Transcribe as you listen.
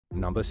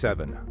Number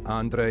 7.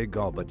 Andrei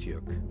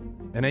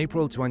Gorbatyuk. In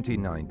April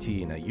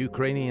 2019, a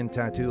Ukrainian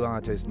tattoo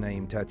artist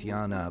named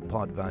Tatiana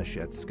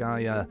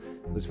Podvashchetskaya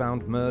was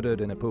found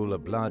murdered in a pool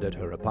of blood at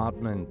her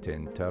apartment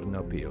in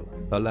Ternopil.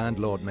 Her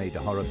landlord made the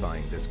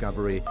horrifying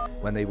discovery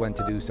when they went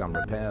to do some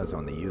repairs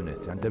on the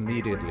unit and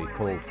immediately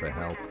called for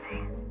help.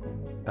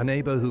 A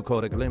neighbor who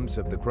caught a glimpse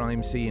of the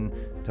crime scene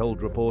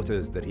told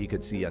reporters that he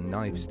could see a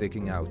knife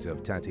sticking out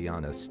of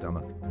Tatiana's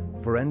stomach.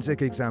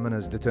 Forensic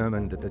examiners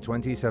determined that the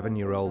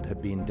 27-year-old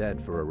had been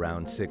dead for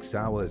around 6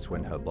 hours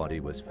when her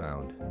body was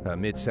found. Her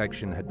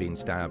midsection had been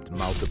stabbed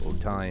multiple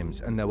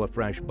times, and there were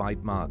fresh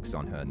bite marks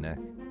on her neck.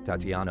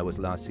 Tatiana was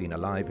last seen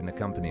alive in the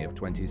company of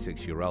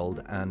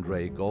 26-year-old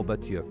Andrei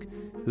Gorbatyuk,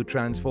 who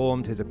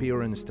transformed his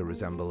appearance to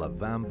resemble a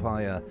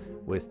vampire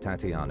with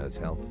Tatiana's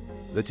help.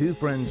 The two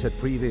friends had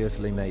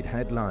previously made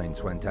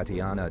headlines when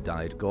Tatiana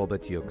dyed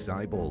Gorbatyuk's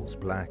eyeballs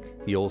black.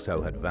 He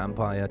also had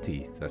vampire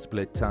teeth, a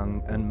split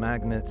tongue, and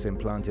magnets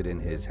implanted in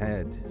his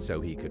head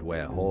so he could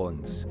wear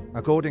horns.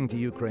 According to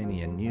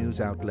Ukrainian news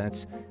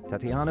outlets,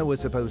 Tatiana was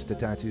supposed to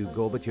tattoo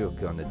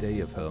Gorbatyuk on the day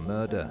of her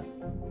murder.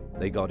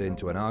 They got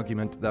into an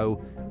argument,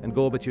 though, and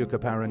Gorbatyuk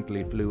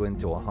apparently flew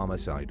into a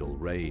homicidal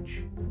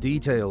rage.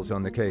 Details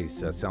on the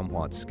case are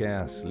somewhat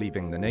scarce,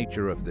 leaving the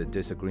nature of the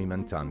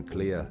disagreement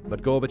unclear,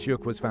 but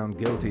Gorbatyuk was found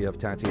guilty of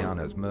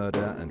Tatiana's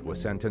murder and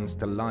was sentenced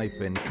to life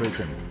in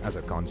prison as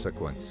a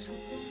consequence.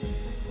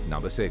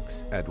 Number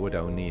 6. Edward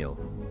O'Neill.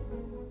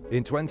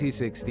 In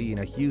 2016,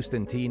 a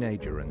Houston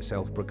teenager and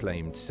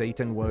self-proclaimed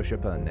Satan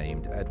worshipper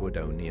named Edward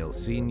O'Neill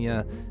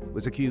Sr.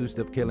 was accused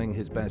of killing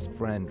his best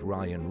friend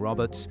Ryan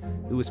Roberts,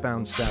 who was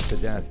found stabbed to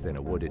death in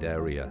a wooded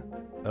area.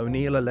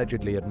 O'Neill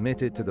allegedly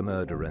admitted to the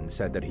murder and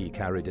said that he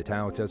carried it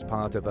out as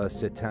part of a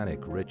satanic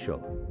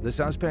ritual. The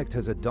suspect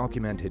has a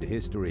documented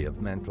history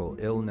of mental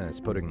illness,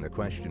 putting the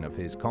question of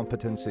his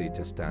competency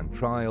to stand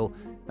trial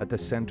at the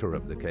center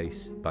of the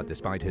case. But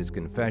despite his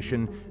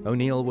confession,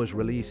 O'Neill was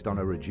released on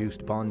a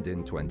reduced bond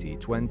in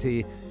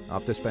 2020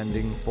 after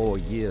spending 4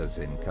 years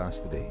in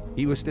custody.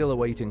 He was still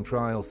awaiting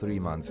trial 3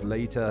 months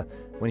later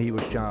when he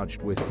was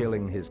charged with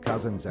killing his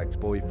cousin's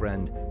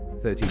ex-boyfriend,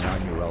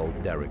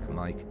 39-year-old Derek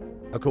Mike.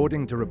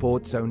 According to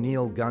reports,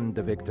 O'Neill gunned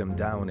the victim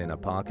down in a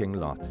parking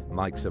lot.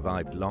 Mike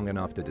survived long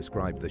enough to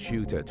describe the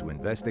shooter to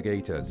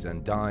investigators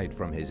and died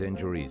from his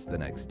injuries the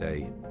next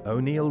day.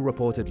 O'Neill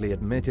reportedly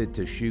admitted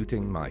to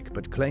shooting Mike,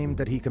 but claimed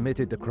that he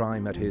committed the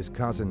crime at his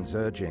cousin's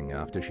urging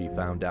after she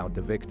found out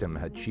the victim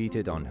had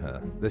cheated on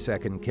her. The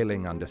second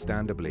killing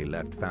understandably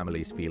left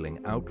families feeling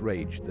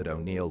outraged that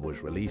O'Neill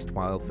was released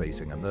while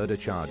facing a murder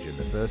charge in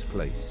the first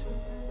place.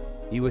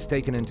 He was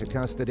taken into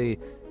custody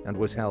and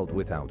was held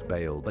without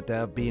bail, but there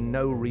have been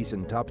no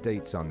recent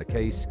updates on the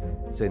case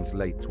since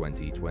late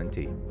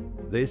 2020.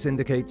 This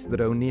indicates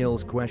that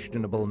O'Neill's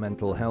questionable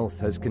mental health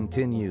has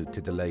continued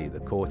to delay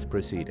the court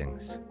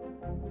proceedings.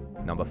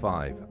 Number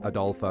 5.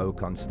 Adolfo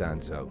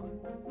Constanzo.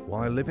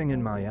 While living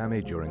in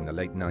Miami during the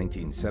late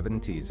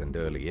 1970s and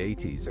early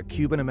 80s, a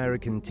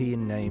Cuban-American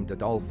teen named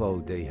Adolfo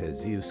de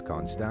Jesus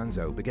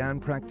Constanzo began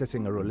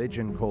practicing a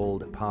religion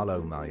called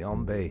Palo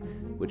Mayombe,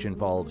 which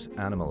involves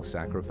animal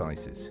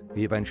sacrifices.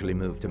 He eventually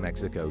moved to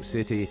Mexico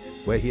City,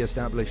 where he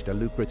established a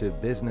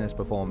lucrative business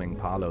performing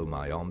Palo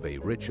Mayombe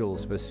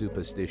rituals for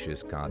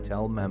superstitious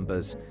cartel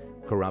members,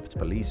 corrupt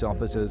police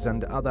officers,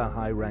 and other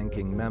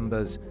high-ranking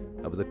members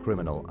of the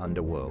criminal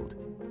underworld.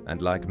 And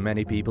like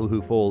many people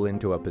who fall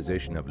into a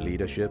position of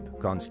leadership,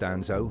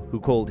 Constanzo, who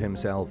called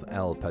himself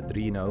El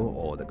Padrino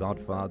or the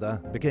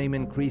Godfather, became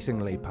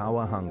increasingly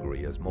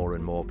power-hungry as more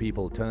and more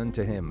people turned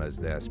to him as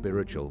their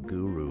spiritual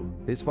guru.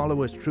 His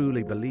followers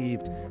truly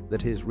believed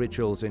that his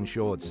rituals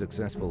ensured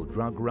successful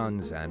drug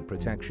runs and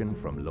protection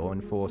from law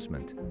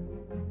enforcement.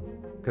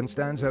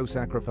 Constanzo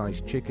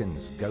sacrificed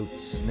chickens,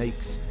 goats,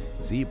 snakes,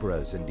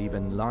 zebras, and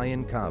even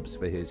lion cubs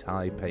for his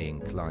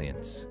high-paying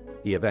clients.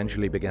 He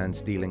eventually began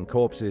stealing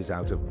corpses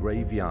out of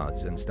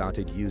graveyards and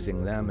started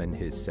using them in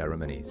his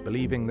ceremonies,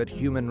 believing that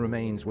human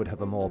remains would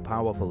have a more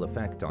powerful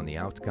effect on the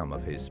outcome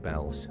of his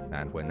spells.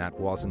 And when that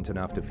wasn't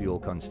enough to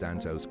fuel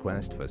Constanzo's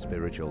quest for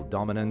spiritual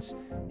dominance,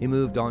 he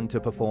moved on to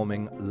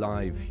performing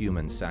live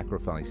human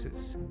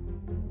sacrifices.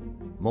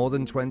 More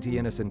than 20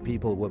 innocent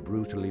people were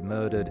brutally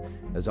murdered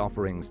as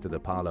offerings to the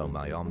Palo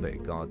Mayombe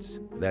gods.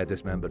 Their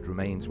dismembered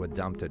remains were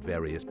dumped at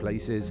various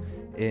places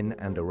in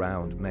and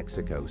around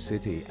Mexico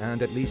City,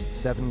 and at least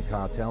 7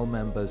 cartel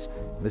members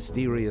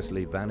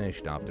mysteriously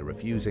vanished after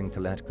refusing to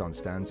let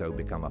Constanzo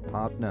become a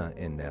partner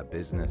in their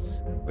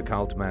business. The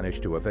cult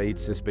managed to evade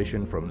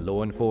suspicion from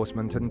law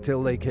enforcement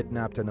until they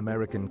kidnapped an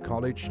American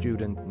college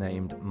student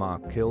named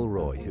Mark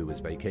Kilroy, who was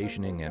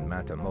vacationing in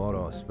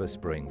Matamoros for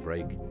spring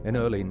break. In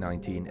early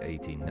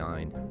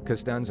 1989,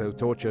 Constanzo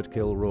tortured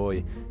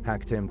Kilroy,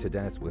 hacked him to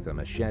death with a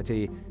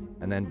machete,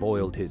 and then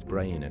boiled his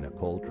brain in a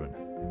cauldron.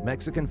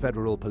 Mexican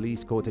federal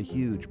police caught a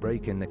huge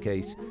break in the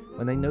case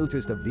when they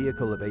noticed a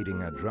vehicle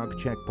evading a drug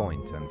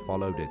checkpoint and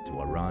followed it to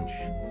a ranch.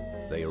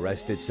 They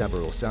arrested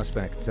several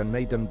suspects and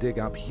made them dig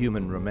up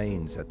human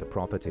remains at the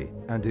property.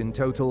 And in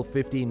total,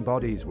 15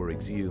 bodies were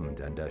exhumed,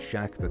 and a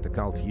shack that the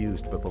cult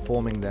used for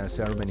performing their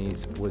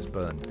ceremonies was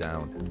burned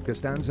down.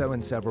 Costanzo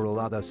and several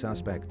other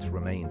suspects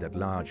remained at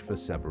large for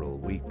several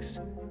weeks.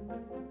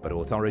 But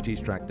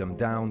authorities tracked them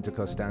down to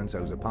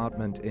Costanzo's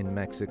apartment in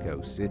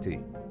Mexico City.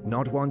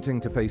 Not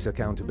wanting to face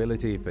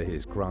accountability for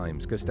his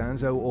crimes,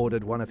 Costanzo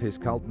ordered one of his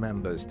cult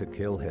members to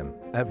kill him.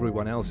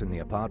 Everyone else in the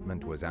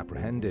apartment was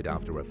apprehended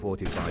after a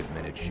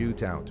 45-minute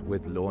shootout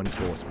with law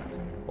enforcement.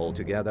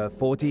 Altogether,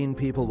 14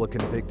 people were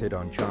convicted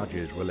on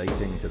charges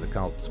relating to the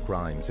cult's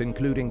crimes,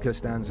 including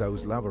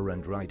Costanzo's lover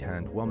and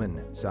right-hand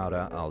woman,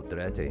 Sara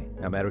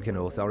Aldrete. American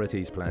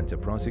authorities plan to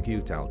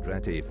prosecute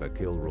Aldrete for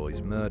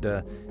Kilroy's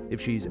murder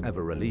if she's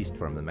ever released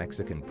from the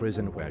Mexican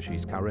prison where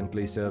she's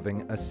currently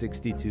serving a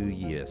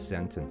 62-year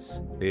sentence.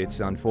 It's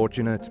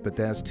unfortunate, but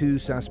there's 2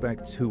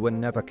 suspects who were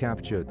never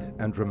captured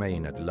and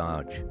remain at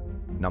large.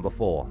 Number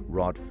 4,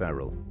 Rod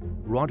Ferrell.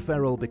 Rod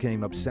Ferrell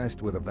became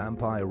obsessed with a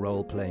vampire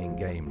role-playing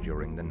game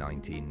during the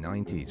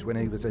 1990s when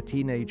he was a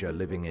teenager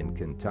living in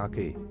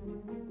Kentucky.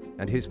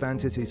 And his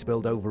fantasy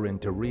spilled over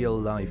into real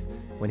life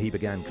when he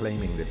began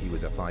claiming that he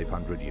was a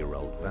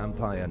 500-year-old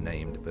vampire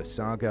named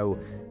Visago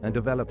and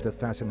developed a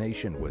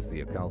fascination with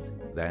the occult.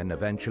 Then,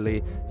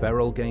 eventually,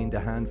 Ferrell gained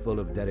a handful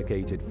of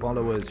dedicated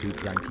followers who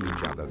drank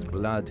each other's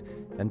blood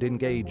and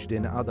engaged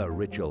in other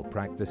ritual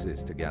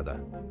practices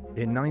together.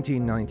 In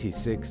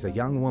 1996, a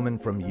young woman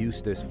from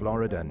Eustis,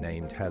 Florida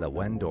named Heather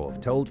Wendorf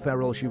told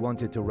Ferrell she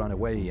wanted to run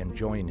away and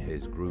join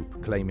his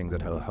group, claiming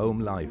that her home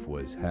life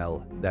was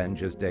hell. Then,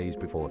 just days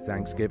before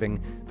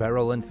Thanksgiving,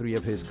 Ferrell and 3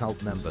 of his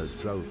cult members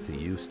drove to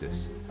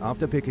Eustis.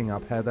 After picking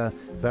up Heather,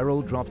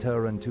 Ferrell dropped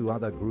her and 2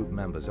 other group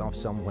members off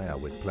somewhere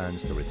with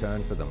plans to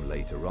return for them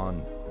later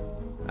on.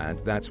 And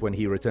that's when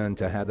he returned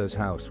to Heather's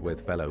house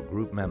with fellow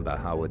group member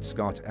Howard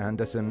Scott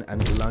Anderson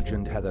and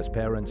bludgeoned Heather's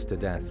parents to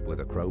death with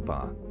a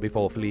crowbar.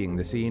 Before fleeing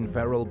the scene,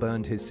 Ferrell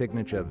burned his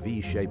signature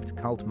V-shaped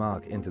cult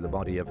mark into the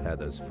body of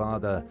Heather's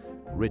father,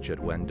 Richard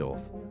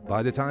Wendorf.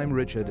 By the time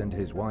Richard and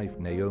his wife,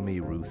 Naomi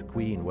Ruth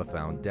Queen, were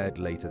found dead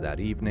later that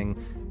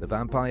evening, the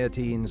vampire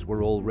teens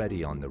were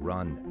already on the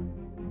run.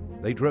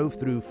 They drove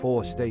through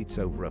 4 states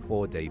over a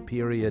 4-day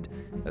period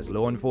as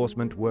law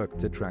enforcement worked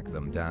to track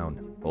them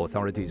down.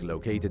 Authorities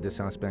located the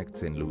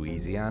suspects in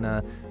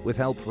Louisiana with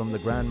help from the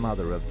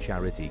grandmother of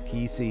Charity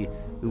Kesey,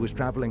 who was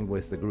traveling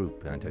with the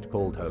group and had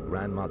called her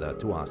grandmother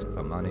to ask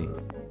for money.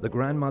 The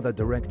grandmother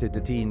directed the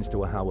teens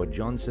to a Howard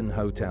Johnson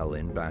hotel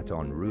in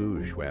Baton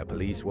Rouge, where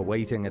police were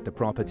waiting at the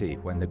property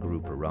when the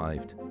group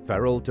arrived.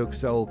 Ferrell took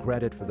sole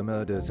credit for the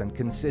murders and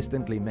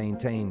consistently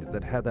maintained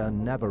that Heather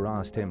never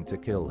asked him to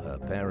kill her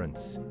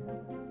parents.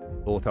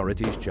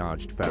 Authorities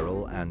charged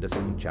Ferrell,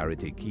 Anderson,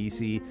 Charity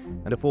Kesey,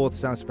 and a 4th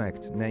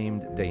suspect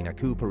named Dana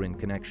Cooper in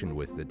connection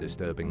with the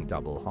disturbing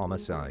double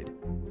homicide.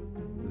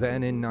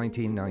 Then in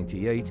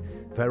 1998,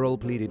 Ferrell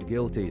pleaded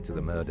guilty to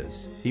the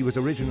murders. He was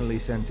originally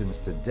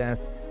sentenced to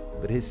death,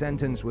 but his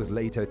sentence was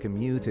later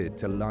commuted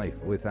to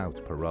life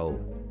without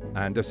parole.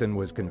 Anderson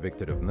was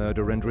convicted of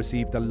murder and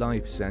received a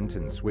life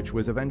sentence, which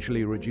was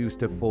eventually reduced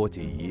to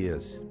 40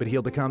 years, but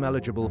he'll become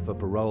eligible for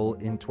parole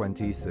in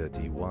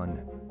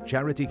 2031.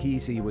 Charity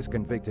Kesey was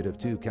convicted of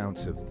 2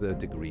 counts of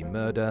 3rd-degree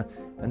murder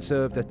and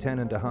served a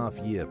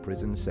 10.5-year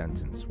prison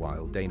sentence,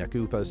 while Dana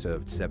Cooper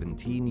served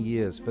 17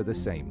 years for the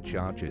same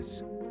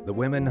charges. The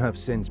women have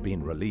since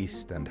been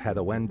released, and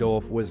Heather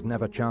Wendorf was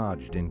never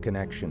charged in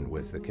connection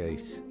with the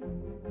case.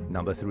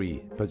 Number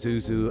 3.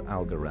 Pazuzu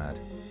Algarad.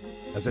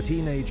 As a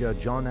teenager,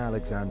 John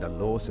Alexander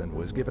Lawson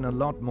was given a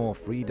lot more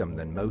freedom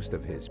than most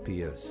of his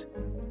peers.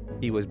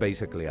 He was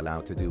basically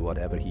allowed to do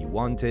whatever he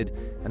wanted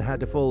and had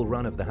the full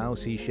run of the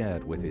house he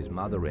shared with his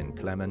mother in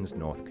Clemens,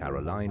 North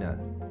Carolina.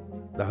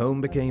 The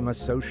home became a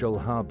social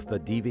hub for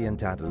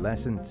deviant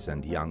adolescents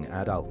and young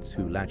adults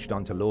who latched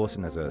onto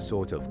Lawson as a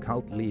sort of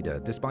cult leader,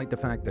 despite the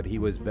fact that he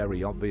was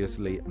very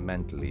obviously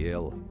mentally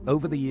ill.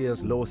 Over the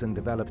years, Lawson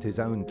developed his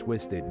own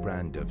twisted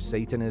brand of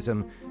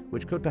Satanism,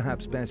 which could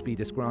perhaps best be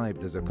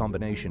described as a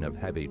combination of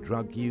heavy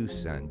drug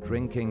use and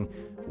drinking,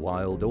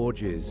 wild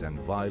orgies, and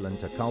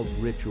violent occult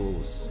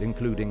rituals,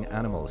 including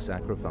animal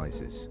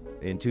sacrifices.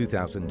 In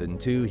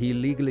 2002, he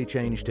legally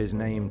changed his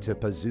name to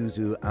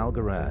Pazuzu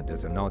Algarad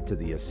as a nod to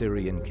the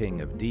Assyrian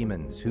king of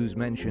demons, who's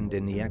mentioned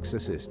in the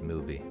Exorcist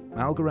movie.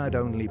 Algarad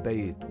only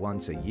bathed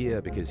once a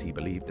year because he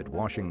believed that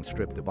washing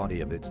stripped the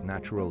body of its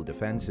natural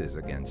defenses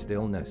against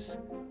illness.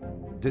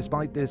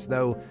 Despite this,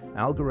 though,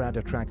 Algarad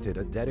attracted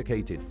a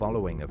dedicated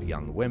following of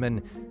young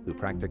women who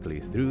practically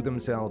threw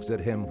themselves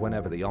at him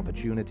whenever the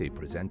opportunity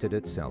presented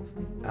itself.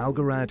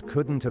 Algarad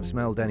couldn't have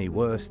smelled any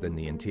worse than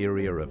the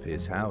interior of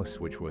his house,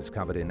 which was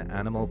covered in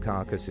animal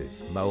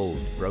carcasses, mold,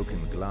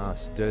 broken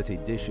glass, dirty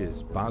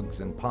dishes,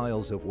 bugs, and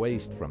piles of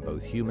waste from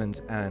both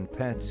humans and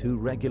pets who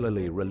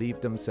regularly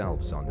relieved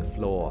themselves on the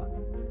floor.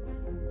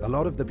 A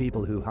lot of the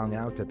people who hung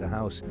out at the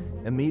house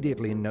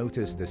immediately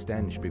noticed the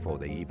stench before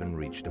they even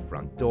reached the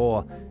front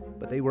door,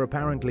 but they were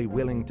apparently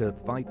willing to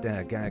fight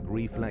their gag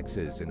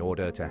reflexes in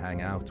order to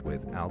hang out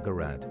with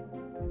Algarad.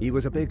 He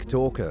was a big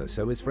talker,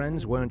 so his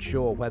friends weren't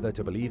sure whether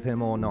to believe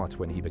him or not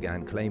when he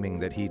began claiming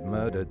that he'd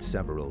murdered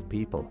several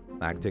people.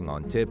 Acting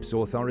on tips,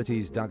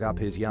 authorities dug up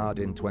his yard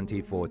in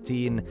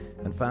 2014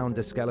 and found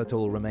the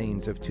skeletal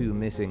remains of two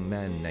missing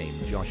men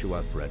named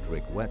Joshua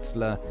Frederick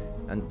Wetzler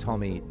and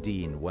Tommy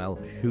Dean Welsh,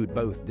 who'd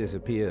both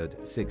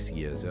disappeared 6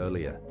 years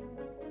earlier.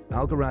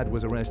 Algarad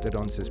was arrested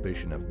on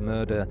suspicion of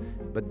murder,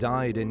 but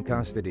died in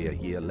custody a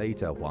year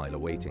later while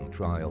awaiting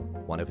trial.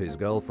 One of his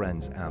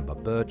girlfriends, Amber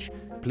Birch,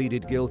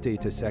 pleaded guilty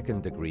to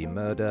second-degree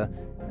murder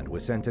and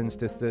was sentenced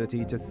to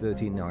 30 to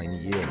 39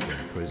 years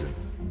in prison.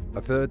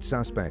 A third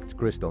suspect,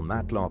 Crystal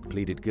Matlock,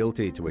 pleaded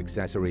guilty to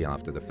accessory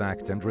after the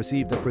fact and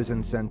received a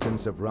prison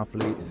sentence of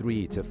roughly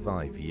 3 to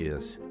 5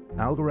 years.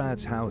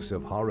 Algarad's house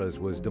of horrors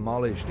was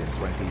demolished in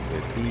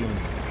 2015,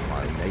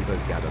 while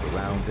neighbors gathered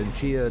around and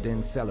cheered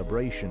in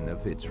celebration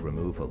of its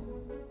removal.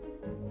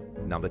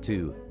 Number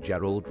 2.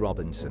 Gerald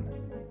Robinson.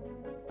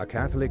 A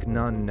Catholic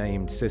nun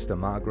named Sister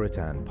Margaret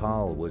Ann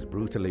Parle was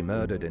brutally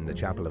murdered in the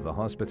chapel of a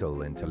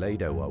hospital in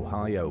Toledo,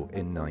 Ohio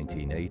in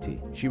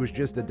 1980. She was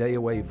just a day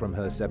away from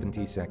her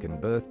 72nd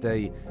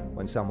birthday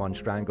when someone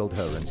strangled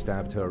her and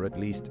stabbed her at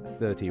least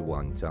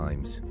 31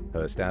 times.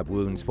 Her stab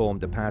wounds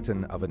formed a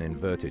pattern of an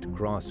inverted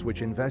cross,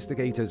 which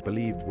investigators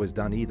believed was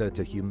done either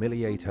to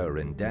humiliate her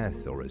in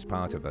death or as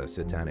part of a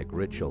satanic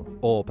ritual,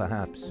 or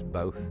perhaps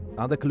both.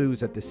 Other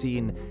clues at the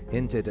scene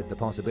hinted at the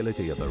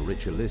possibility of a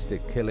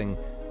ritualistic killing,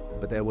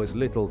 but there was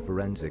little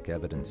forensic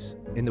evidence.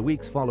 In the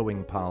weeks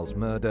following Parle's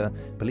murder,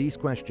 police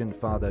questioned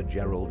Father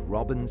Gerald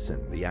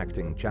Robinson, the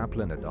acting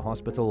chaplain at the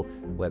hospital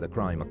where the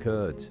crime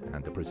occurred,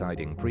 and the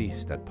presiding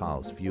priest at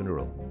Parle's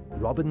funeral.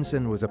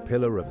 Robinson was a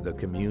pillar of the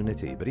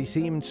community, but he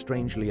seemed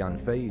strangely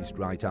unfazed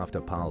right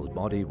after Parle's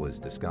body was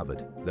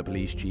discovered. The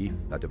police chief,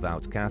 a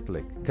devout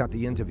Catholic, cut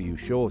the interview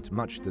short,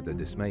 much to the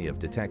dismay of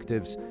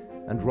detectives,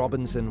 and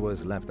Robinson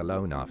was left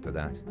alone after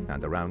that.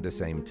 And around the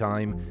same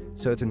time,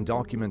 certain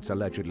documents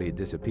allegedly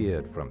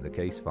disappeared from the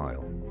case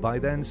file. By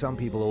then, some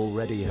people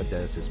already had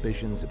their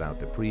suspicions about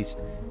the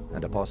priest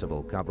and a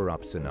possible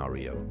cover-up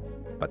scenario.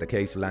 But the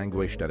case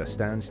languished at a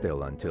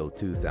standstill until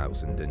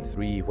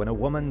 2003, when a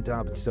woman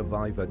dubbed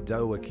Survivor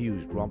Doe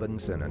accused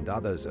Robinson and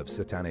others of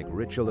satanic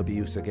ritual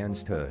abuse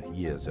against her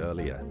years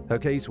earlier. Her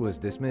case was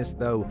dismissed,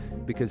 though,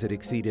 because it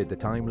exceeded the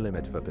time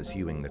limit for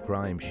pursuing the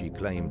crimes she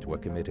claimed were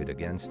committed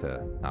against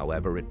her.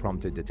 However, it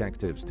prompted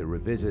detectives to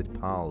revisit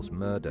Parle's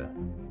murder.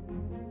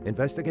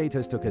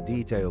 Investigators took a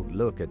detailed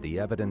look at the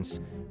evidence,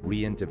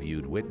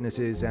 re-interviewed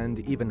witnesses, and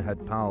even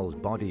had Parle's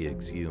body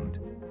exhumed.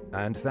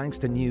 And thanks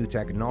to new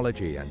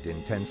technology and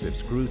intensive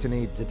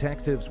scrutiny,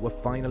 detectives were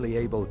finally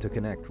able to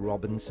connect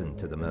Robinson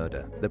to the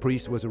murder. The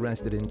priest was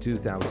arrested in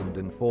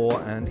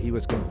 2004 and he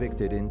was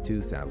convicted in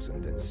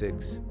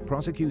 2006.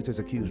 Prosecutors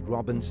accused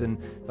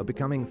Robinson of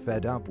becoming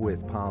fed up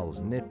with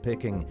Parle's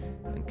nitpicking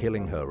and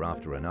killing her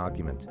after an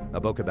argument. A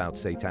book about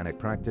satanic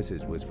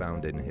practices was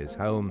found in his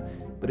home,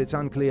 but it's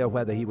unclear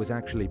whether he was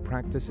actually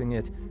practicing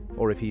it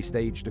or if he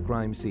staged a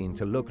crime scene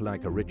to look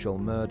like a ritual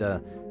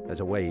murder as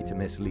a way to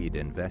mislead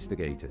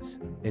investigators.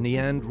 In the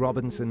end,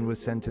 Robinson was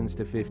sentenced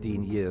to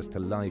 15 years to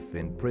life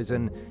in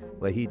prison,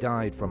 where he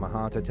died from a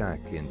heart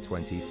attack in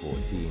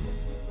 2014.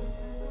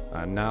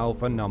 And now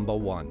for number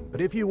 1. But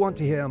if you want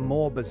to hear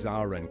more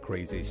bizarre and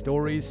crazy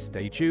stories,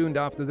 stay tuned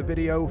after the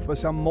video for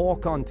some more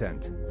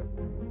content.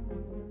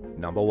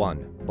 Number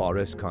 1.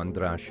 Boris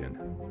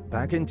Kondrashin.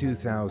 Back in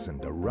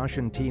 2000, a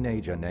Russian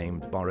teenager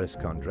named Boris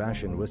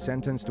Kondrashin was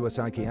sentenced to a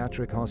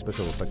psychiatric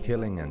hospital for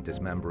killing and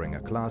dismembering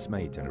a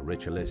classmate in a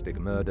ritualistic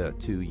murder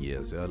 2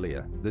 years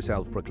earlier. The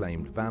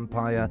self-proclaimed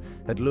vampire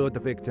had lured the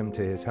victim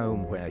to his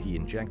home, where he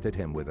injected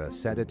him with a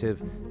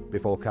sedative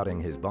before cutting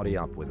his body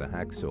up with a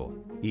hacksaw.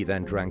 He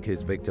then drank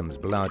his victim's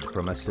blood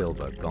from a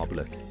silver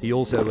goblet. He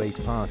also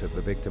ate part of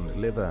the victim's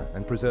liver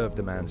and preserved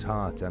the man's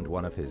heart and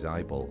one of his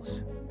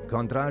eyeballs.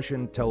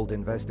 Kondrashin told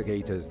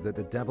investigators that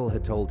the devil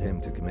had told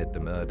him to commit the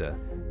murder,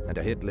 and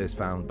a hit list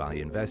found by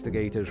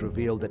investigators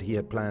revealed that he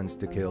had plans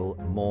to kill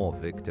more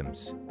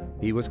victims.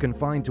 He was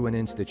confined to an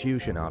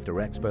institution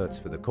after experts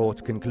for the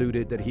court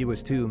concluded that he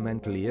was too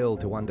mentally ill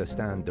to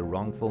understand the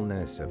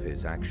wrongfulness of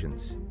his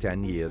actions.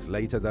 10 years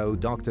later, though,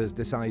 doctors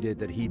decided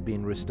that he'd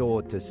been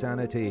restored to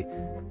sanity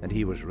and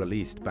he was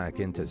released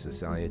back into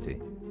society.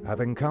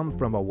 Having come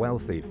from a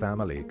wealthy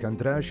family,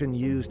 Kondrashin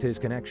used his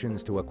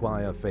connections to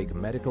acquire fake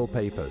medical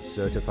papers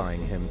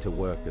certifying him to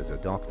work as a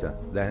doctor.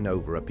 Then,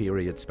 over a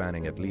period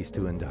spanning at least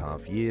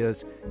 2.5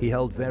 years, he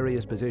held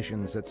various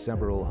positions at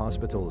several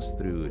hospitals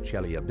through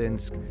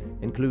Chelyabinsk,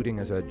 including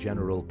as a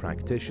general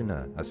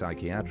practitioner, a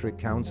psychiatric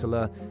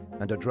counselor,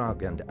 and a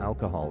drug and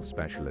alcohol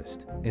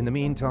specialist. In the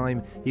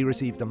meantime, he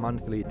received a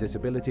monthly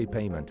disability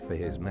payment for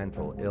his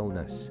mental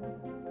illness.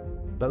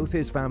 Both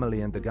his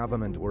family and the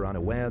government were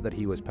unaware that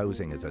he was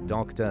posing as a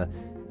doctor,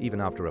 even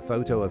after a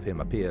photo of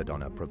him appeared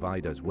on a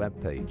provider's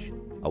webpage.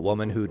 A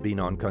woman who'd been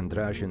on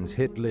Kondrashin's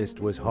hit list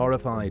was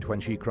horrified when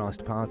she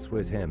crossed paths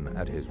with him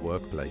at his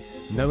workplace.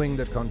 Knowing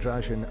that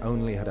Kondrashin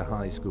only had a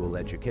high school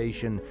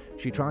education,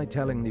 she tried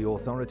telling the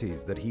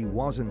authorities that he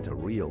wasn't a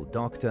real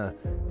doctor,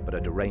 but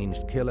a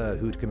deranged killer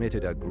who'd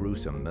committed a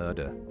gruesome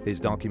murder. His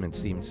documents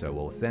seemed so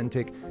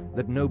authentic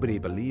that nobody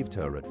believed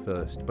her at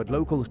first, but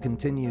locals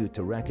continued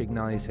to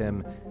recognize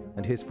him,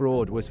 and his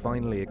fraud was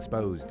finally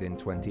exposed in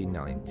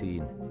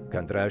 2019.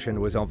 Kondrashin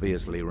was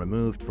obviously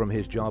removed from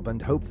his job, and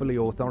hopefully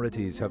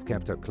authorities have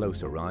kept a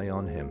closer eye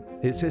on him.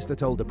 His sister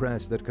told the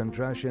press that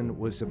Kondrashin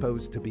was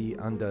supposed to be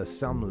under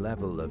some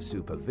level of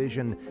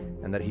supervision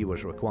and that he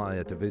was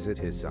required to visit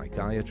his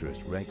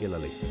psychiatrist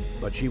regularly.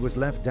 But she was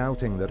left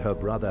doubting that her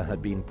brother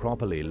had been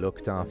properly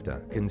looked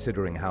after,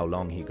 considering how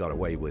long he got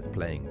away with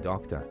playing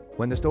doctor.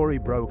 When the story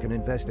broke, an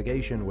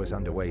investigation was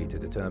underway to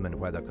determine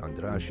whether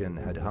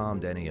Kondrashin had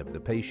harmed any of the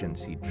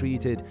patients he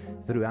treated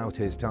throughout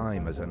his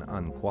time as an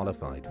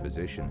unqualified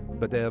physician.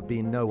 But there have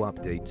been no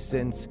updates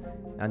since,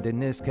 and in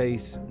this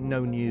case,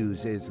 no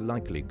news is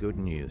likely good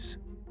news.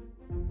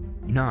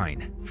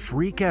 9.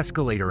 Freak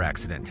escalator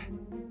accident.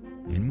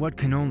 In what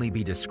can only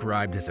be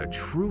described as a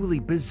truly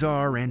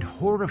bizarre and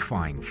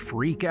horrifying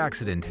freak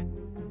accident,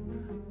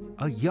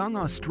 a young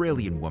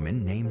Australian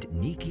woman named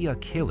Nikia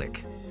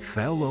Killick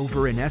fell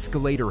over an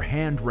escalator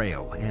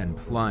handrail and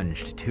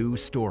plunged 2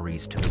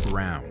 stories to the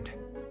ground.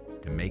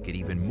 To make it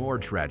even more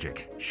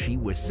tragic, she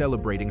was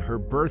celebrating her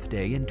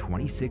birthday in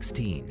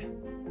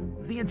 2016.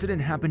 The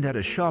incident happened at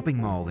a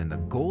shopping mall in the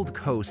Gold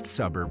Coast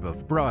suburb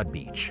of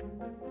Broadbeach,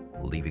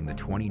 leaving the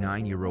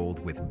 29-year-old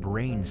with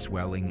brain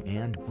swelling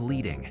and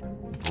bleeding,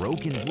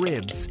 broken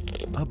ribs,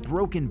 a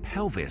broken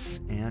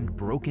pelvis, and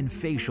broken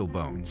facial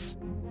bones.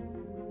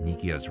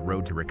 Nikia's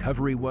road to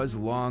recovery was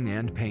long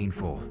and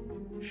painful.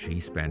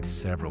 She spent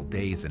several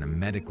days in a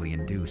medically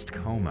induced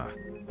coma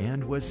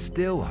and was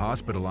still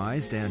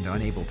hospitalized and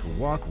unable to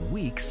walk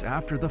weeks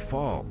after the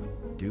fall.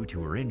 Due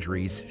to her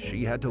injuries,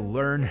 she had to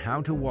learn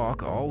how to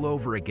walk all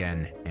over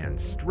again and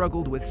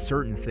struggled with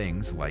certain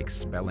things like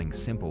spelling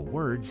simple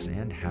words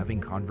and having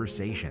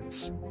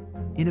conversations.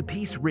 In a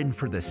piece written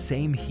for the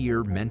Same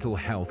Here mental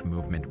health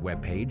movement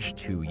webpage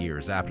 2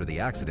 years after the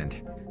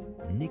accident,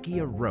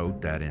 Nikia wrote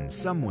that in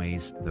some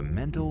ways, the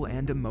mental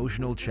and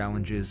emotional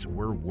challenges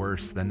were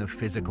worse than the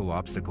physical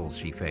obstacles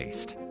she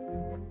faced.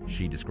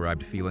 She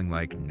described feeling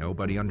like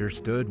nobody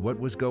understood what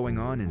was going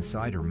on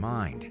inside her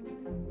mind,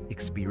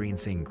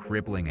 experiencing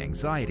crippling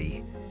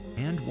anxiety,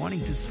 and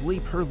wanting to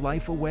sleep her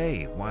life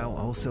away while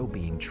also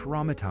being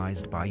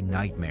traumatized by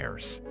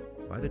nightmares.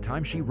 By the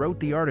time she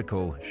wrote the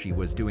article, she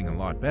was doing a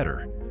lot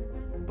better,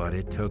 but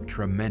it took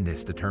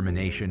tremendous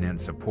determination and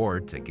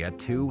support to get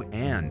to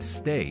and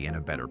stay in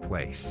a better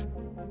place.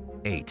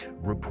 8.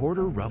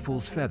 Reporter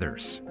ruffles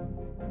feathers.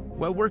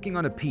 While working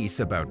on a piece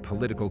about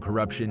political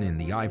corruption in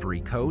the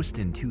Ivory Coast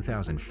in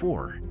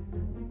 2004,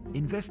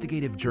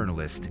 investigative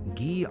journalist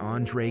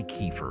Guy-André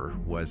Kiefer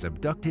was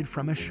abducted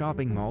from a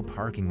shopping mall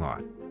parking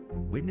lot.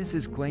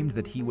 Witnesses claimed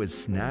that he was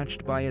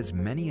snatched by as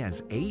many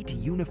as 8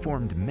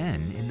 uniformed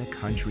men in the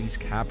country's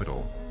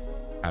capital.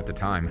 At the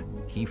time,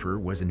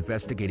 Kiefer was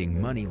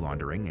investigating money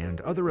laundering and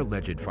other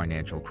alleged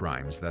financial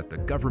crimes that the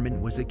government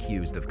was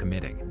accused of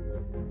committing,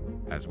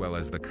 as well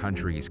as the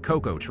country's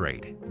cocoa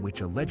trade,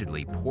 which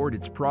allegedly poured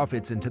its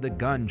profits into the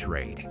gun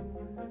trade.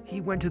 He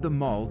went to the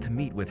mall to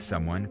meet with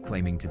someone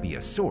claiming to be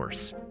a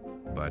source,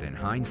 but in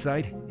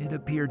hindsight, it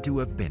appeared to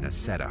have been a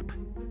setup.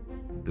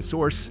 The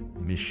source,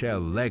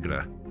 Michel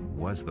Legre,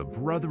 was the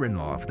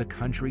brother-in-law of the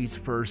country's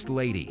first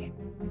lady.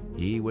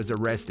 He was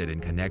arrested in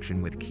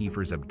connection with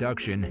Kiefer's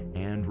abduction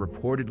and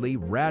reportedly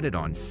ratted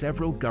on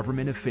several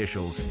government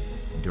officials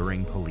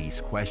during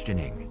police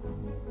questioning.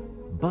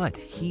 But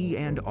he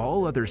and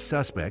all other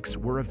suspects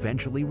were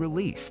eventually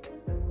released,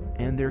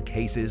 and their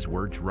cases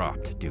were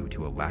dropped due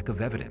to a lack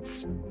of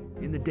evidence.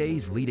 In the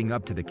days leading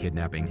up to the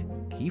kidnapping,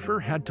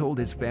 Kiefer had told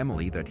his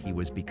family that he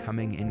was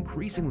becoming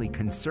increasingly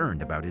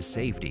concerned about his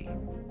safety.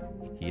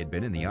 He had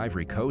been in the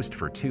Ivory Coast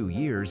for 2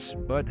 years,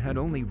 but had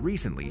only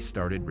recently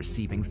started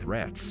receiving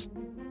threats.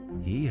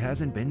 He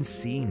hasn't been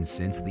seen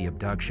since the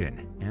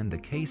abduction, and the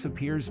case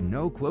appears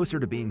no closer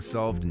to being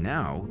solved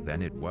now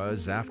than it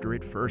was after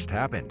it first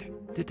happened.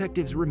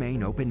 Detectives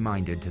remain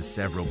open-minded to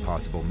several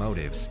possible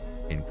motives,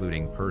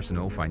 including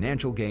personal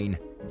financial gain,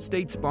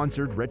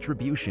 state-sponsored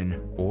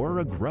retribution, or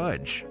a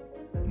grudge.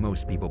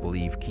 Most people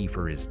believe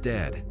Kiefer is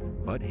dead,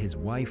 but his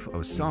wife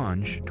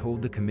Osange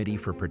told the Committee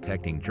for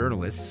Protecting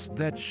Journalists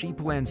that she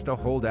plans to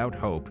hold out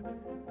hope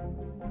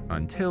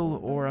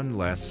until or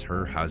unless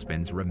her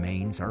husband's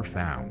remains are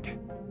found.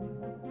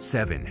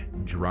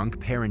 7. Drunk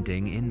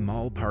parenting in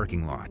mall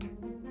parking lot.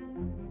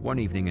 One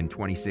evening in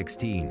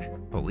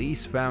 2016,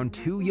 police found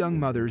 2 young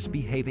mothers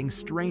behaving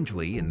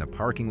strangely in the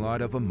parking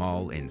lot of a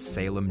mall in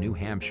Salem, New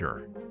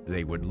Hampshire.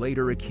 They would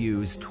later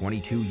accuse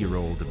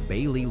 22-year-old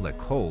Bailey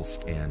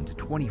LaColst and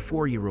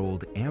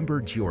 24-year-old Amber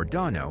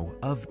Giordano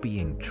of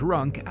being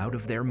drunk out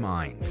of their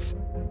minds.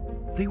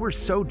 They were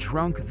so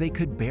drunk they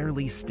could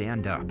barely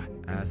stand up,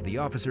 As the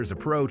officers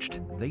approached,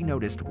 they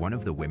noticed one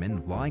of the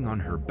women lying on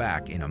her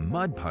back in a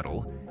mud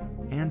puddle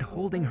and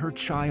holding her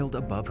child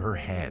above her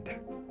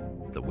head.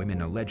 The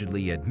women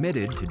allegedly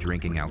admitted to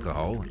drinking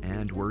alcohol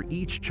and were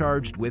each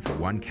charged with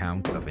 1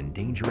 count of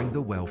endangering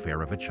the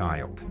welfare of a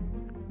child.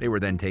 They were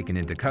then taken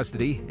into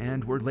custody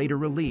and were later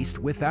released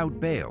without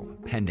bail,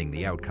 pending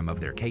the outcome of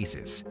their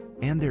cases,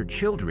 and their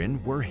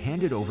children were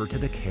handed over to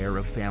the care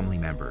of family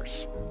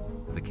members.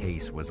 The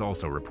case was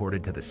also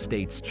reported to the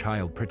state's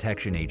Child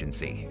Protection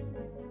Agency.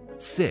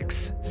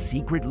 6.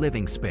 Secret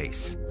living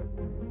space.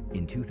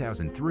 In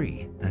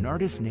 2003, an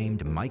artist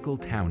named Michael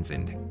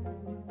Townsend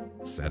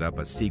set up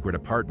a secret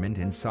apartment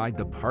inside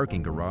the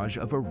parking garage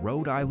of a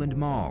Rhode Island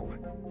mall.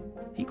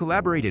 He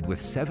collaborated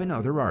with 7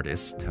 other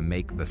artists to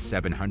make the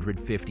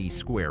 750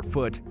 square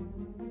foot,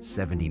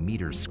 70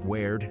 meters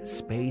squared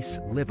space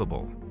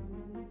livable.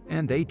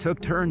 And they took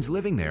turns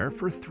living there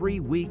for 3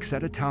 weeks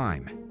at a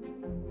time.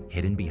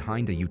 Hidden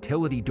behind a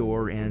utility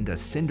door and a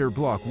cinder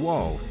block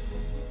wall,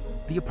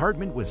 the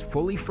apartment was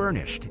fully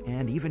furnished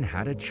and even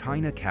had a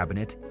china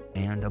cabinet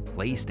and a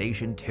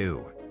PlayStation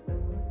 2.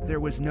 There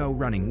was no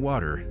running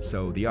water,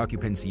 so the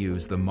occupants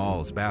used the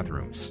mall's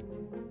bathrooms.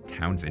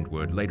 Townsend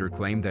would later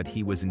claim that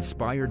he was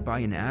inspired by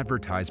an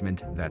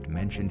advertisement that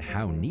mentioned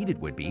how neat it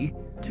would be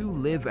to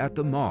live at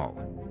the mall,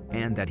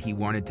 and that he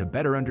wanted to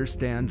better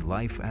understand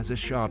life as a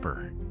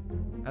shopper.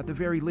 At the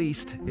very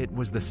least, it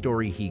was the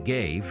story he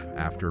gave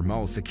after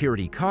mall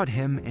security caught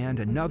him and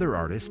another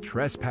artist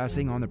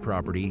trespassing on the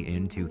property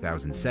in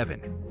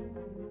 2007,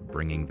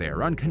 bringing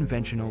their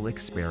unconventional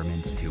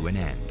experiment to an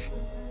end.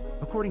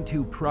 According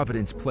to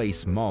Providence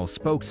Place Mall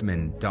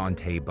spokesman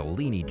Dante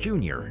Bellini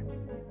Jr.,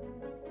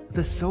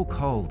 the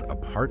so-called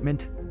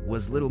apartment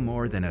was little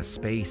more than a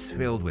space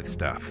filled with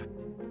stuff.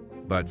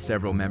 But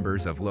several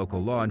members of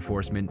local law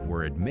enforcement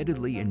were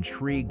admittedly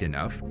intrigued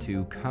enough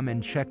to come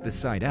and check the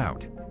site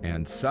out,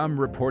 and some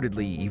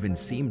reportedly even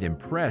seemed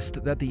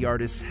impressed that the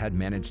artists had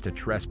managed to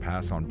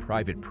trespass on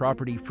private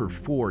property for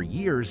 4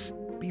 years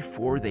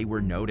before they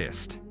were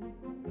noticed.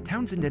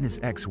 Townsend and his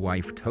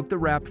ex-wife took the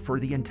rap for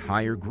the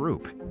entire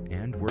group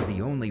and were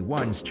the only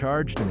ones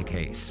charged in the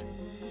case.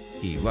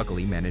 He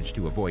luckily managed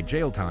to avoid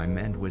jail time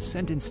and was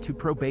sentenced to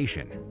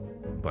probation.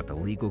 But the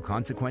legal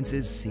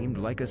consequences seemed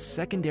like a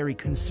secondary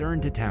concern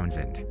to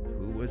Townsend,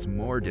 who was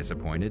more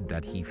disappointed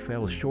that he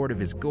fell short of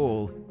his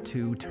goal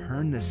to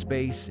turn the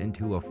space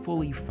into a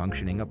fully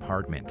functioning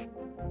apartment.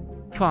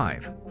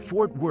 5.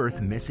 Fort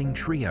Worth missing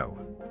trio.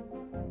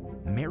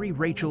 Mary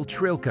Rachel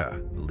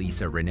Trilka,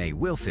 Lisa Renee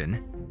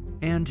Wilson,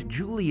 and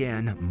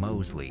Julianne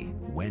Mosley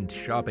went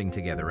shopping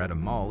together at a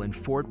mall in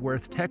Fort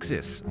Worth,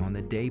 Texas on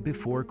the day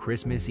before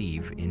Christmas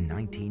Eve in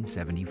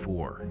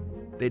 1974.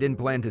 They didn't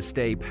plan to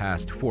stay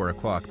past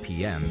 4:00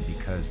 p.m.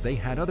 because they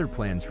had other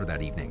plans for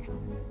that evening.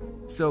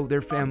 So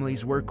their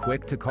families were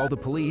quick to call the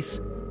police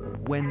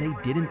when they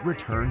didn't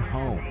return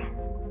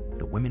home.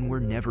 The women were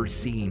never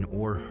seen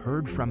or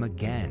heard from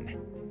again,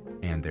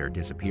 and their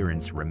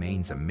disappearance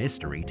remains a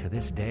mystery to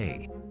this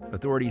day.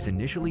 Authorities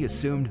initially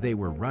assumed they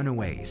were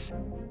runaways,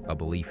 a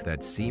belief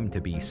that seemed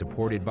to be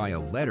supported by a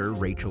letter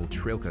Rachel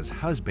Trilka's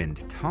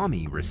husband,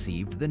 Tommy,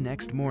 received the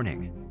next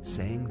morning,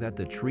 saying that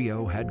the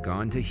trio had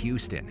gone to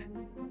Houston.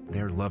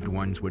 Their loved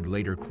ones would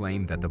later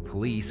claim that the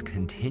police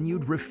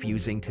continued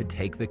refusing to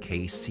take the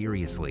case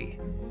seriously,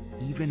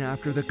 even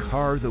after the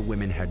car the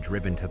women had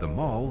driven to the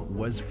mall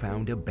was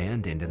found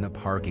abandoned in the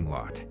parking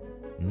lot.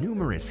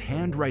 Numerous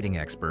handwriting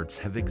experts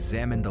have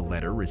examined the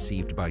letter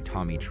received by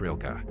Tommy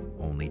Trilka,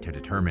 only to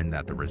determine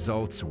that the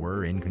results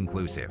were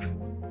inconclusive.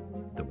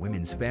 The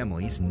women's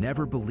families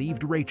never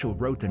believed Rachel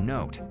wrote the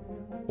note,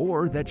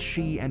 or that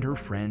she and her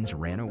friends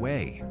ran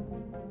away.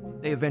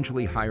 They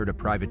eventually hired a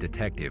private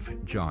detective,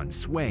 John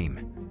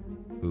Swaim,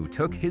 who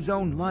took his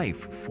own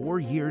life 4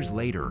 years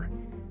later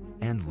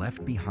and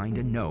left behind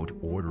a note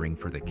ordering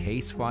for the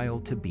case file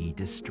to be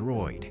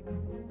destroyed.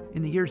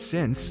 In the years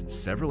since,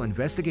 several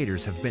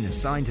investigators have been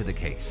assigned to the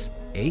case.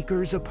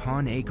 Acres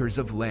upon acres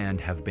of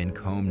land have been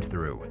combed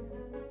through.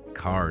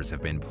 Cars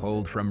have been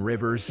pulled from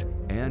rivers,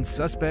 and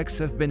suspects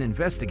have been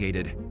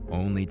investigated,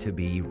 only to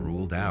be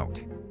ruled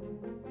out.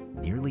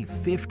 Nearly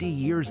 50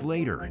 years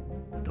later,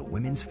 the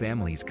women's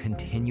families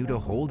continue to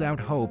hold out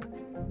hope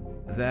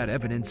that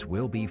evidence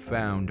will be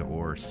found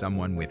or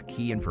someone with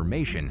key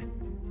information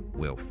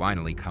will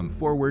finally come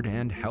forward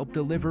and help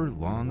deliver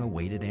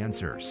long-awaited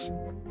answers.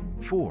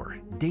 4.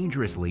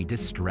 Dangerously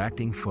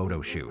distracting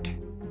photo shoot.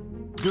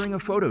 During a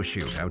photo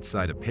shoot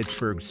outside a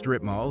Pittsburgh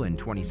strip mall in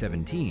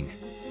 2017,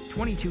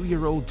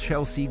 22-year-old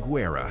Chelsea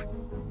Guerra,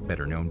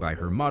 better known by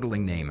her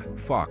modeling name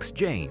Fox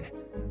Jane,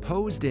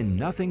 posed in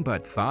nothing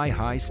but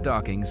thigh-high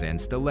stockings and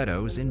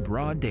stilettos in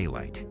broad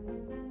daylight.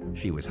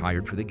 She was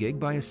hired for the gig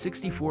by a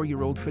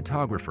 64-year-old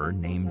photographer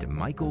named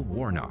Michael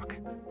Warnock,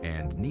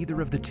 and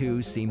neither of the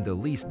two seemed the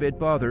least bit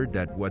bothered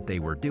that what they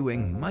were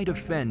doing might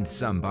offend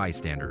some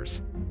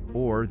bystanders,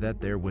 or that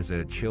there was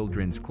a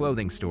children's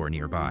clothing store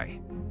nearby.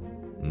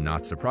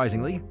 Not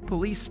surprisingly,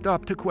 police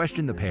stopped to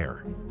question the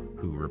pair,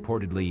 who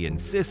reportedly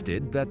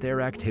insisted that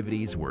their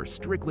activities were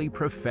strictly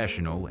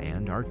professional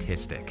and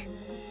artistic.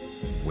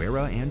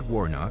 Guerra and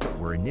Warnock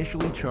were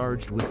initially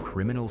charged with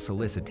criminal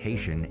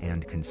solicitation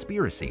and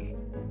conspiracy,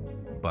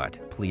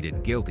 but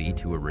pleaded guilty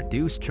to a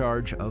reduced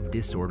charge of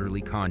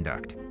disorderly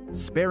conduct,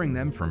 sparing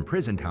them from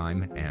prison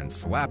time and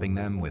slapping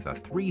them with a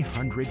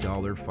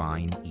 $300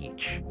 fine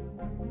each.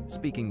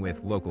 Speaking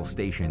with local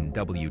station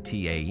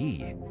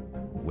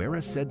WTAE,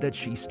 Guerra said that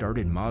she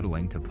started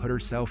modeling to put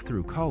herself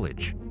through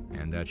college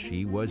and that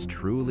she was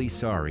truly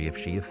sorry if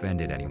she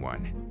offended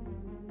anyone.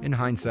 In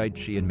hindsight,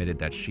 she admitted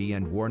that she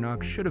and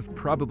Warnock should have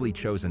probably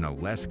chosen a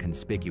less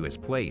conspicuous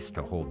place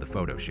to hold the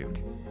photo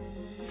shoot.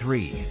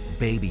 3.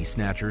 Baby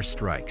snatcher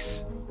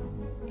strikes.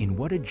 In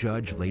what a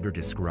judge later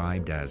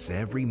described as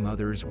every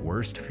mother's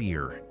worst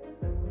fear,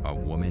 a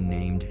woman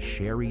named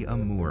Sherry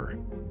Amour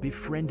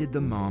befriended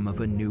the mom of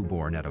a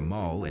newborn at a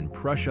mall in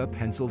Prussia,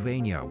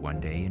 Pennsylvania one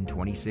day in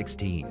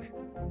 2016.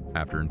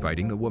 After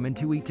inviting the woman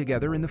to eat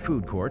together in the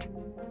food court,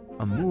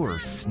 Amour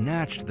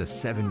snatched the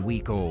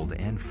 7-week-old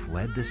and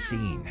fled the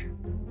scene.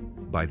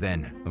 By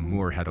then,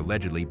 Amour had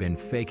allegedly been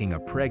faking a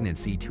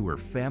pregnancy to her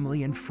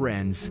family and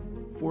friends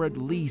for at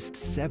least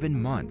 7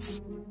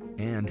 months,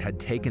 and had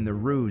taken the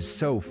ruse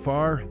so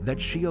far that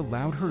she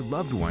allowed her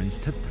loved ones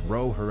to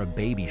throw her a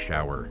baby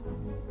shower.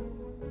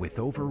 With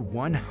over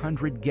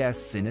 100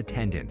 guests in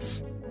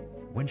attendance,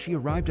 when she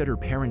arrived at her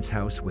parents'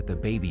 house with the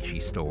baby she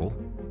stole,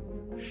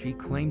 she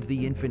claimed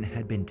the infant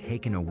had been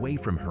taken away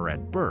from her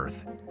at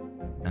birth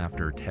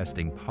after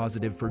testing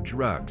positive for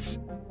drugs,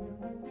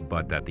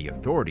 but that the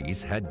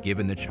authorities had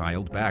given the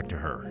child back to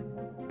her.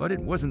 But it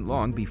wasn't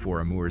long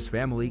before Amour's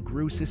family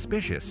grew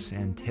suspicious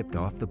and tipped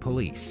off the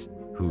police,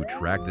 who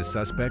tracked the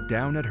suspect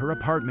down at her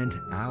apartment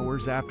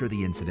hours after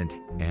the incident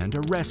and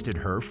arrested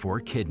her for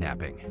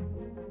kidnapping.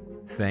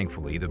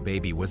 Thankfully, the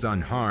baby was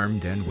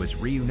unharmed and was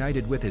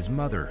reunited with his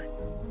mother,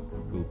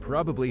 who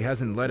probably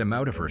hasn't let him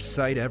out of her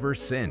sight ever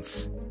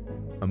since.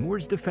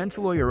 Amour's defense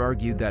lawyer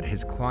argued that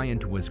his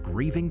client was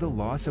grieving the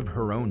loss of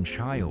her own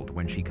child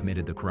when she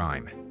committed the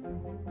crime.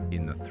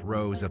 In the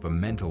throes of a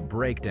mental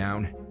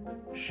breakdown,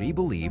 she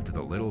believed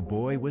the little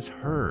boy was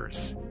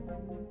hers.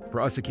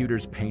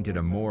 Prosecutors painted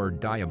a more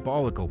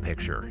diabolical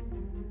picture,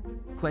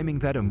 claiming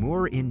that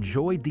Amour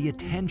enjoyed the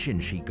attention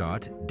she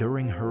got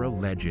during her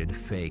alleged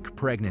fake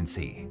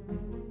pregnancy.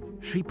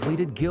 She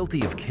pleaded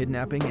guilty of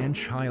kidnapping and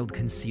child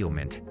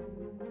concealment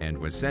and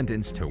was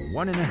sentenced to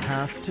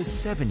 1.5 to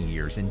 7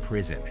 years in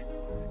prison.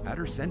 At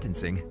her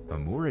sentencing,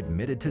 Amour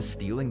admitted to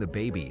stealing the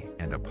baby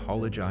and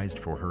apologized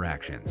for her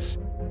actions.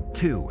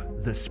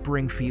 2. The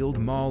Springfield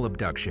Mall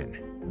abduction.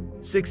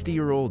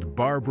 60-year-old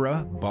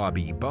Barbara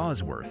 "Bobby"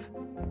 Bosworth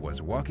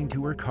was walking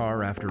to her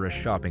car after a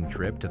shopping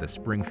trip to the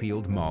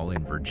Springfield Mall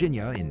in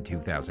Virginia in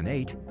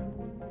 2008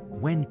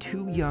 when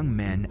 2 young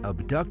men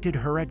abducted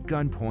her at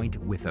gunpoint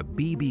with a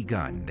BB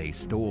gun they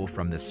stole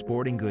from the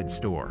sporting goods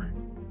store.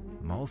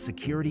 Mall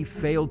security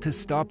failed to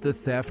stop the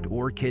theft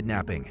or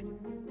kidnapping,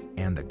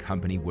 and the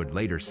company would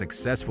later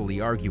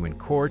successfully argue in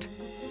court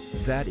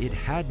that it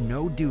had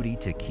no duty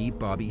to keep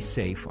Bobby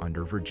safe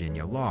under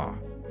Virginia law.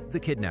 The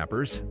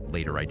kidnappers,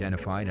 later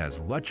identified as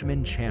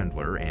Lutchman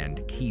Chandler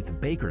and Keith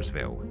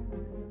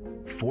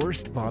Bakersville,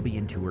 forced Bobby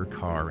into her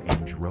car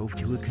and drove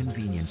to a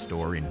convenience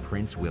store in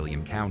Prince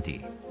William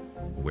County,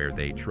 where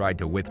they tried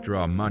to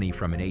withdraw money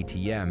from an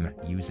ATM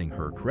using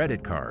her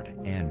credit card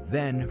and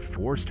then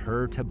forced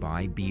her to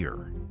buy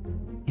beer.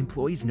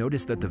 Employees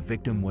noticed that the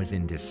victim was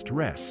in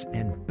distress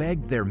and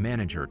begged their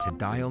manager to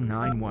dial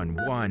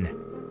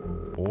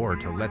 911 or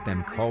to let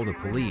them call the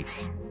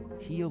police.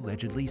 He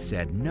allegedly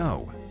said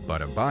no,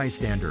 but a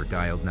bystander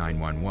dialed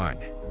 911.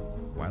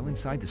 While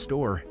inside the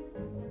store,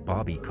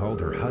 Bobby called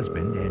her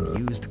husband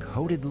and used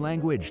coded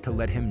language to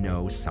let him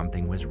know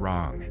something was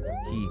wrong.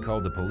 He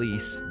called the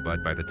police,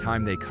 but by the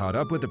time they caught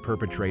up with the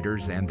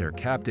perpetrators and their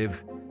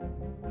captive,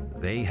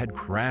 they had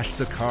crashed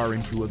the car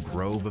into a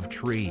grove of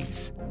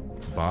trees.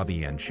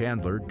 Bobby and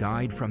Chandler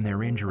died from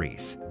their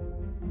injuries.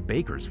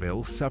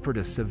 Bakersville suffered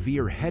a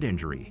severe head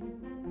injury,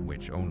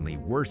 which only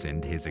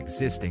worsened his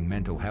existing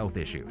mental health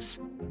issues.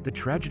 The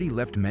tragedy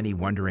left many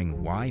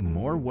wondering why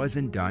more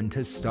wasn't done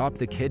to stop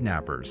the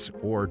kidnappers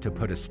or to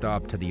put a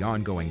stop to the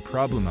ongoing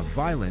problem of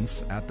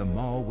violence at the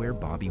mall where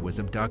Bobby was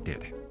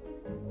abducted.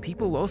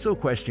 People also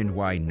questioned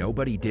why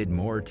nobody did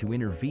more to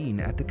intervene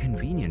at the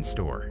convenience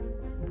store,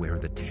 where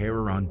the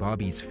terror on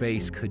Bobby's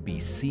face could be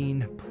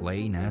seen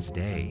plain as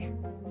day.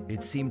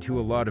 It seemed to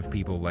a lot of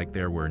people like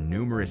there were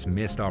numerous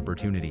missed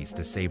opportunities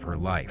to save her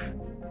life,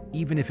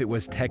 even if it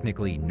was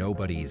technically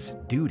nobody's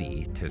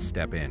duty to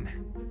step in.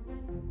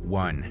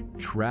 1.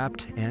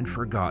 Trapped and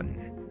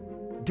forgotten.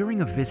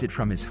 During a visit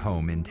from his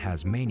home in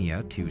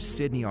Tasmania to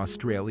Sydney,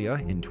 Australia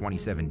in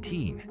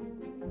 2017,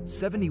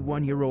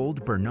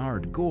 71-year-old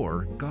Bernard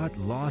Gore got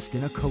lost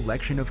in a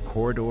collection of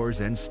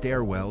corridors and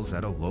stairwells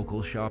at a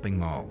local shopping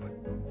mall.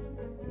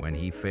 When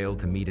he failed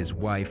to meet his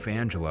wife,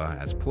 Angela,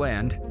 as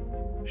planned,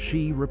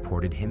 she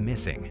reported him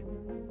missing.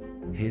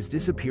 His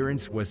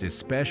disappearance was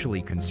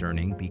especially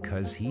concerning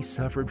because he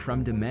suffered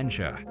from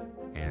dementia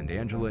and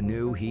Angela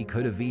knew he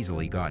could have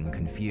easily gotten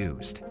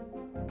confused.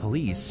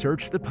 Police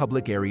searched the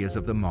public areas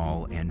of the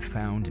mall and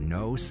found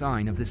no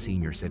sign of the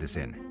senior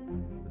citizen.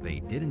 They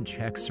didn't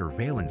check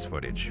surveillance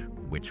footage,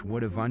 which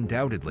would have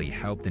undoubtedly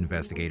helped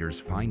investigators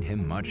find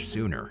him much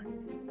sooner.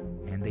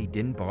 And they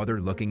didn't bother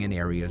looking in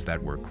areas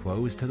that were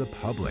closed to the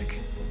public.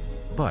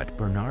 But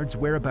Bernard's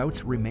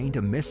whereabouts remained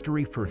a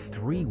mystery for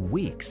 3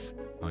 weeks,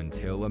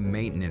 until a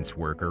maintenance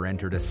worker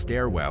entered a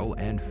stairwell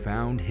and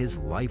found his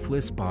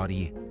lifeless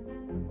body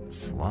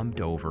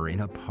slumped over in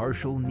a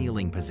partial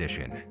kneeling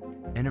position.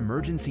 An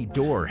emergency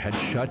door had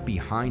shut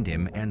behind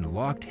him and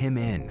locked him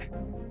in.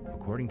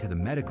 According to the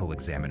medical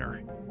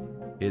examiner,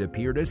 it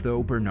appeared as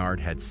though Bernard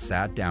had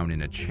sat down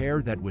in a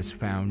chair that was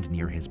found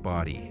near his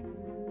body,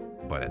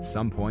 but at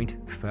some point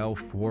fell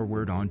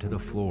forward onto the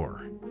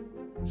floor.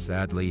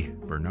 Sadly,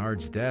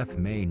 Bernard's death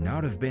may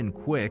not have been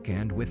quick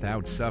and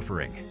without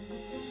suffering.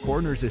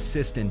 Coroner's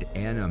assistant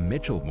Anna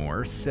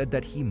Mitchellmore said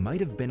that he might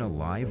have been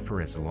alive for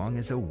as long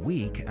as a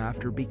week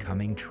after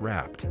becoming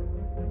trapped.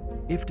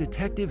 If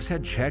detectives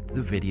had checked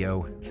the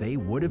video, they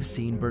would have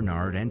seen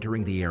Bernard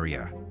entering the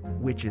area,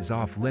 which is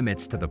off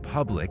limits to the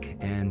public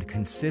and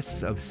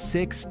consists of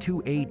 6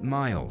 to 8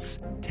 miles,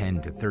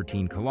 10 to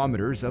 13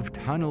 kilometers of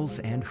tunnels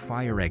and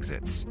fire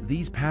exits.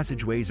 These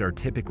passageways are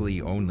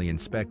typically only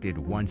inspected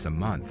once a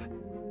month,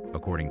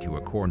 according to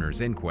a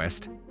coroner's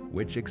inquest,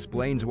 which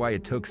explains why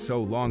it took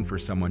so long for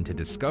someone to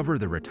discover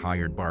the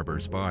retired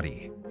barber's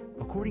body.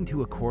 According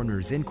to a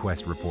coroner's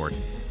inquest report,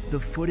 the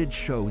footage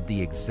showed the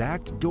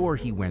exact door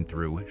he went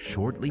through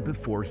shortly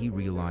before he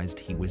realized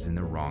he was in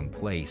the wrong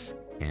place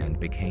and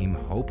became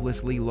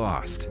hopelessly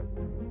lost.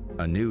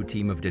 A new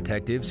team of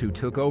detectives who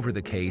took over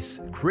the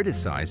case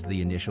criticized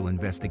the initial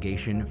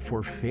investigation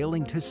for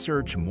failing to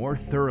search more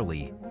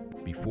thoroughly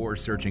before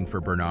searching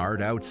for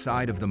Bernard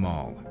outside of the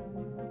mall.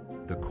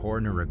 The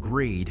coroner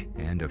agreed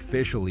and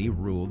officially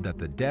ruled that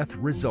the death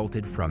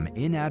resulted from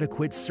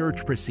inadequate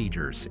search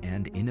procedures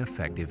and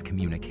ineffective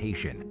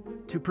communication.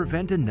 To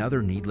prevent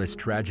another needless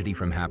tragedy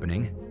from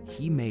happening,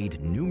 he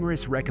made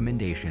numerous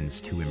recommendations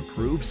to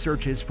improve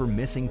searches for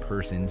missing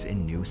persons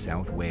in New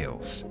South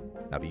Wales.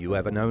 Have you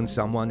ever known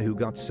someone who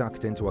got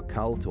sucked into a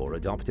cult or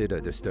adopted a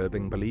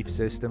disturbing belief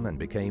system and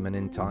became an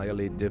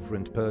entirely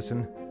different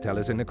person? Tell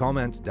us in the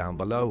comments down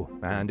below.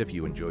 And if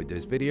you enjoyed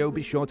this video,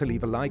 be sure to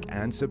leave a like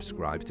and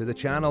subscribe to the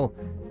channel.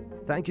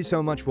 Thank you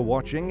so much for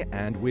watching,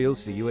 and we'll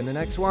see you in the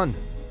next one.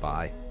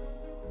 Bye.